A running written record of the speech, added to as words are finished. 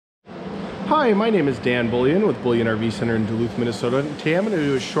Hi, my name is Dan Bullyan with Bullyan RV Center in Duluth, Minnesota. And today I'm going to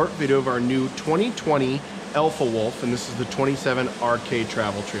do a short video of our new 2020 Alpha Wolf, and this is the 27 RK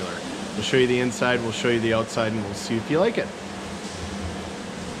travel trailer. We'll show you the inside, we'll show you the outside, and we'll see if you like it.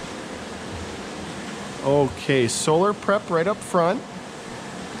 Okay, solar prep right up front.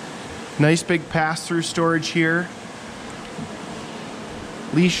 Nice big pass-through storage here.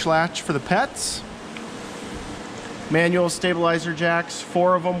 Leash latch for the pets. Manual stabilizer jacks,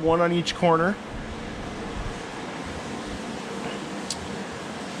 4 of them, 1 on each corner.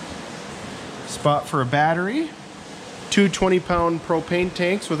 Spot for a battery. 2 20-pound propane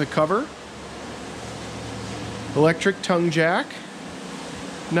tanks with a cover. Electric tongue jack.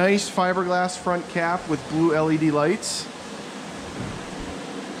 Nice fiberglass front cap with blue LED lights.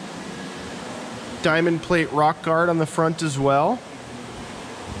 Diamond plate rock guard on the front as well.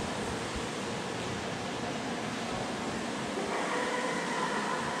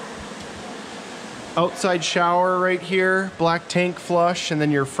 Outside shower right here, black tank flush, and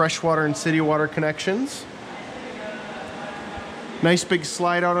then your freshwater and city water connections. Nice big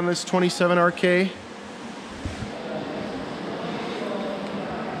slide out on this 27 RK.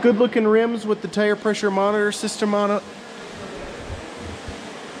 Good looking rims with the tire pressure monitor system on it.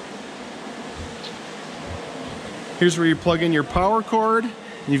 Here's where you plug in your power cord.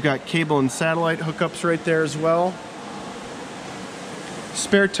 You've got cable and satellite hookups right there as well.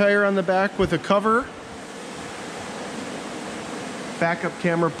 Spare tire on the back with a cover. Backup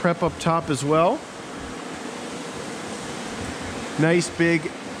camera prep up top as well. Nice big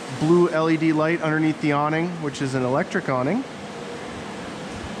blue LED light underneath the awning, which is an electric awning.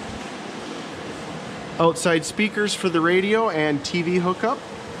 Outside speakers for the radio and TV hookup.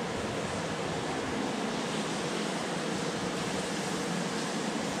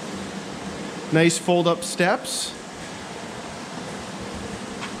 Nice fold-up steps.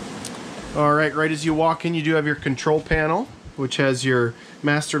 Alright, right as you walk in, you do have your control panel, which has your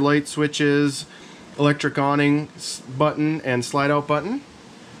master light switches, electric awning button, and slide out button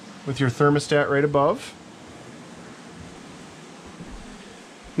with your thermostat right above.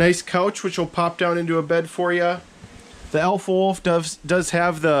 Nice couch, which will pop down into a bed for you. The Alpha Wolf does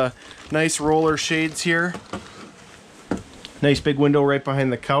have the nice roller shades here. Nice big window right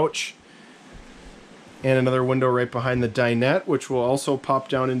behind the couch. And another window right behind the dinette, which will also pop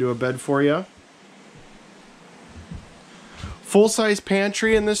down into a bed for you. Full-size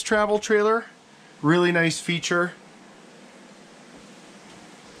pantry in this travel trailer. Really nice feature.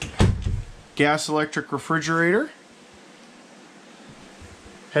 Gas electric refrigerator.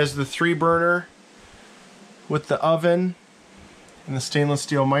 Has the 3-burner with the oven and the stainless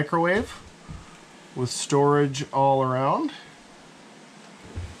steel microwave with storage all around.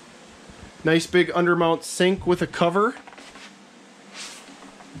 Nice big undermount sink with a cover.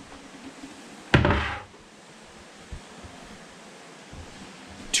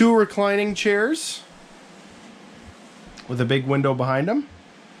 Two reclining chairs with a big window behind them.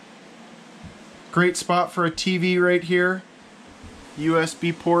 Great spot for a TV right here.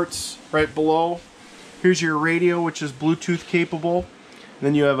 USB ports right below. Here's your radio, which is Bluetooth capable. And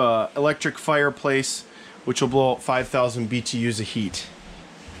then you have a electric fireplace, which will blow out 5,000 BTUs of heat.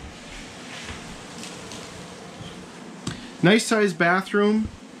 Nice sized bathroom,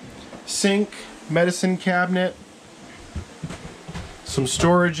 sink, medicine cabinet, some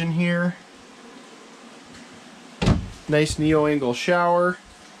storage in here, nice neo-angle shower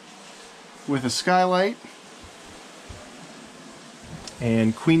with a skylight,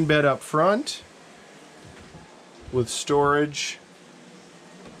 and queen bed up front with storage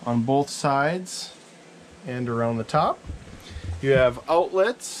on both sides and around the top. You have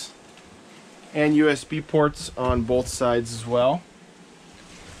outlets and USB ports on both sides as well.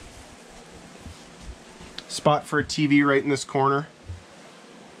 Spot for a TV right in this corner.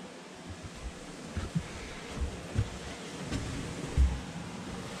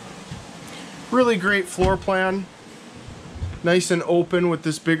 Really great floor plan. Nice and open with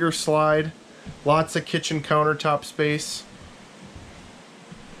this bigger slide. Lots of kitchen countertop space.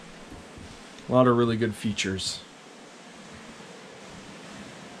 A lot of really good features.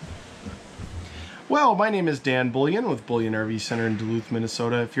 Well, my name is Dan Bullyan with Bullyan RV Center in Duluth,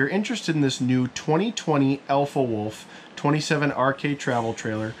 Minnesota. If you're interested in this new 2020 Alpha Wolf 27 RK travel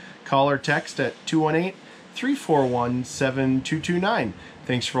trailer, call or text at 218-341-7229.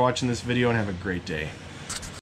 Thanks for watching this video and have a great day.